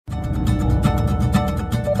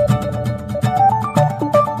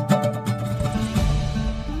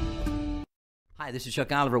Hi, this is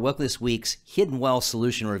Chuck Oliver. Welcome to this week's Hidden Wealth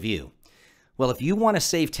Solution Review. Well, if you want to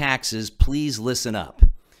save taxes, please listen up.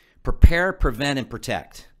 Prepare, prevent, and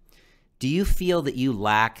protect. Do you feel that you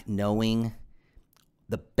lack knowing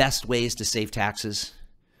the best ways to save taxes?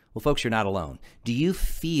 Well, folks, you're not alone. Do you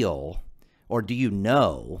feel or do you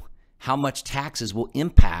know how much taxes will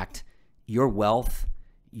impact your wealth,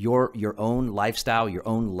 your own lifestyle, your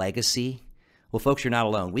own legacy? Well, folks, you're not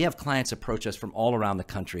alone. We have clients approach us from all around the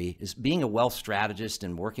country. As being a wealth strategist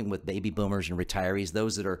and working with baby boomers and retirees,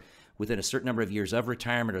 those that are within a certain number of years of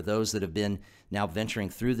retirement or those that have been now venturing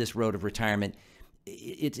through this road of retirement,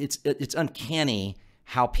 it's uncanny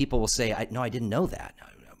how people will say, no, I didn't know that.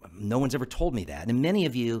 No one's ever told me that. And many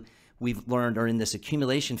of you, we've learned, are in this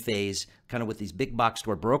accumulation phase, kind of with these big box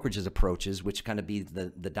store brokerages approaches, which kind of be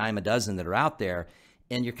the dime a dozen that are out there.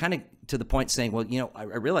 And you're kind of to the point saying, well, I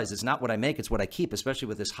realize it's not what I make, it's what I keep, especially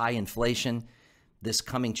with this high inflation, this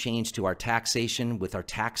coming change to our taxation with our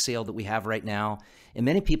tax sale that we have right now. And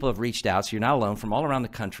many people have reached out, so you're not alone, from all around the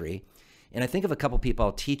country. And I think of a couple people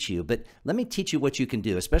I'll teach you, but let me teach you what you can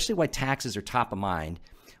do, especially why taxes are top of mind.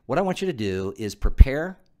 What I want you to do is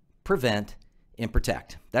prepare, prevent, and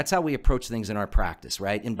protect. That's how we approach things in our practice,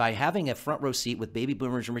 right? And by having a front row seat with baby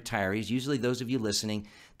boomers and retirees, usually those of you listening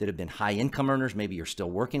that have been high income earners, maybe you're still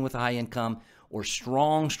working with a high income, or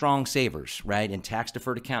strong savers, right? In tax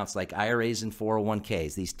deferred accounts like IRAs and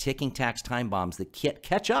 401ks, these ticking tax time bombs that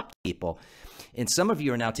catch up to people. And some of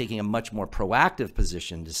you are now taking a much more proactive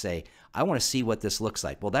position to say, I want to see what this looks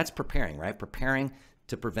like. Well, that's preparing, right? Preparing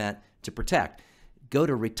to prevent, to protect. Go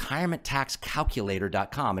to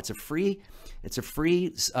retirementtaxcalculator.com. It's a free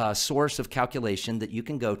source of calculation that you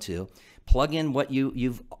can go to, plug in what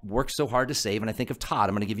you've worked so hard to save. And I think of Todd.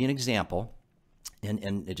 I'm going to give you an example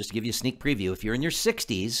and just to give you a sneak preview. If you're in your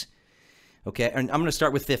 60s, okay, and I'm going to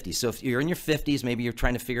start with 50s. So if you're in your 50s, maybe you're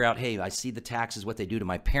trying to figure out, hey, I see the taxes, what they do to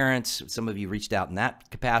my parents. Some of you reached out in that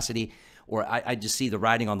capacity. Or I just see the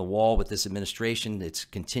writing on the wall with this administration. It's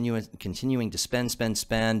continuing to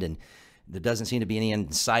spend, and there doesn't seem to be any end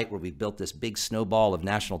in sight, where we've built this big snowball of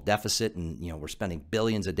national deficit, and we're spending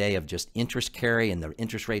billions a day of just interest carry, and the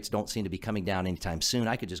interest rates don't seem to be coming down anytime soon.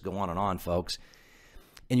 I could just go on and on, folks.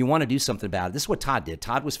 And you want to do something about it. This is what Todd did.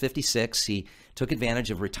 Todd was 56. He took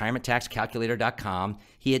advantage of retirementtaxcalculator.com.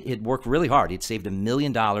 He had worked really hard. He'd saved $1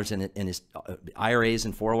 million in his IRAs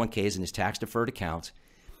and 401ks and his tax deferred accounts.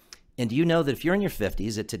 And do you know that if you're in your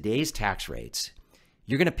 50s at today's tax rates,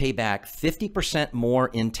 you're going to pay back 50% more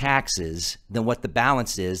in taxes than what the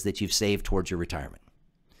balance is that you've saved towards your retirement.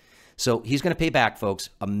 So he's going to pay back, folks,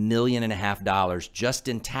 $1.5 million just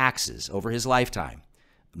in taxes over his lifetime.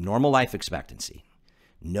 Normal life expectancy.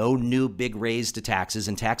 No new big raise to taxes,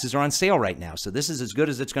 and taxes are on sale right now. So this is as good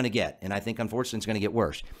as it's going to get. And I think, unfortunately, it's going to get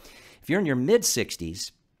worse. If you're in your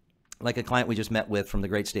mid-60s, like a client we just met with from the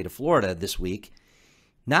great state of Florida this week,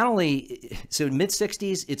 not only, so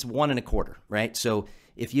mid-60s, it's 1.25, right? So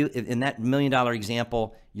if you, in that $1 million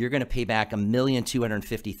example, you're going to pay back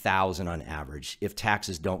 $1,250,000 on average if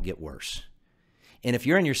taxes don't get worse. And if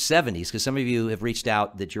you're in your 70s, because some of you have reached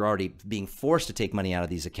out that you're already being forced to take money out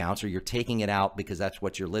of these accounts, or you're taking it out because that's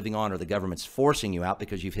what you're living on, or the government's forcing you out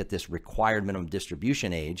because you've hit this required minimum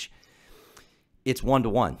distribution age, it's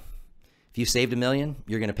 1-to-1. If you saved $1 million,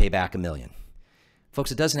 you're going to pay back $1 million.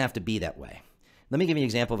 Folks, it doesn't have to be that way. Let me give you an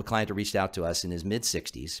example of a client who reached out to us in his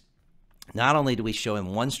mid-60s. Not only do we show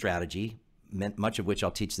him one strategy, much of which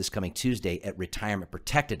I'll teach this coming Tuesday at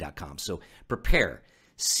retirementprotected.com. So prepare.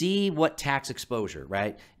 See what tax exposure,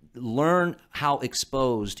 right? Learn how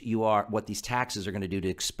exposed you are, what these taxes are going to do to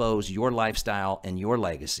expose your lifestyle and your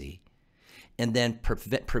legacy. And then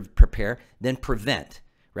prepare, then prevent,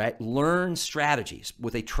 right? Learn strategies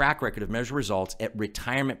with a track record of measure results at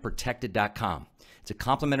retirementprotected.com. It's a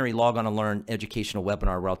complimentary log on and learn educational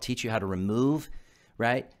webinar where I'll teach you how to remove,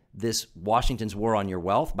 right, this Washington's war on your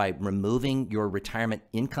wealth by removing your retirement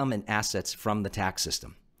income and assets from the tax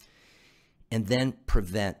system. And then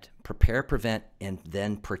prevent, prepare, prevent, and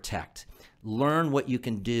then protect. Learn what you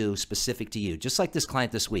can do specific to you. Just like this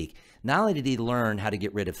client this week, not only did he learn how to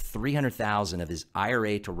get rid of $300,000 of his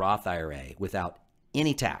IRA to Roth IRA without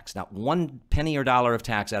any tax, not one penny or dollar of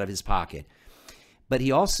tax out of his pocket, but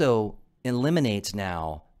he also eliminates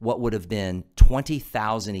now what would have been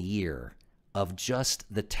 $20,000 a year of just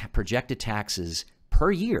the projected taxes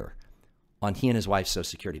per year on he and his wife's Social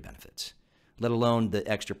Security benefits, let alone the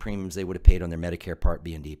extra premiums they would have paid on their Medicare Part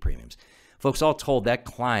B and D premiums. Folks, all told, that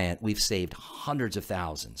client, we've saved hundreds of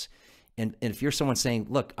thousands. And if you're someone saying,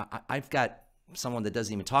 look, I've got someone that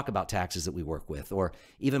doesn't even talk about taxes that we work with, or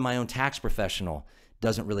even my own tax professional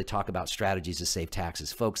doesn't really talk about strategies to save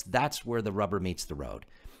taxes. Folks, that's where the rubber meets the road.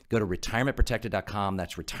 Go to retirementprotected.com.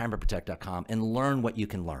 That's retirementprotected.com, and learn what you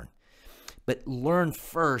can learn. But learn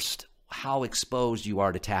first how exposed you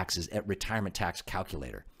are to taxes at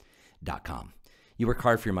retirementtaxcalculator.com. You work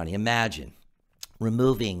hard for your money. Imagine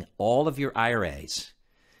removing all of your IRAs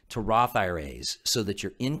to Roth IRAs so that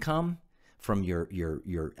your income from your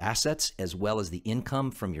assets, as well as the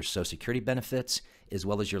income from your Social Security benefits, as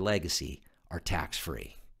well as your legacy, are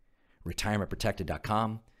tax-free.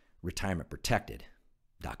 Retirementprotected.com,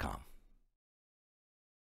 retirementprotected.com.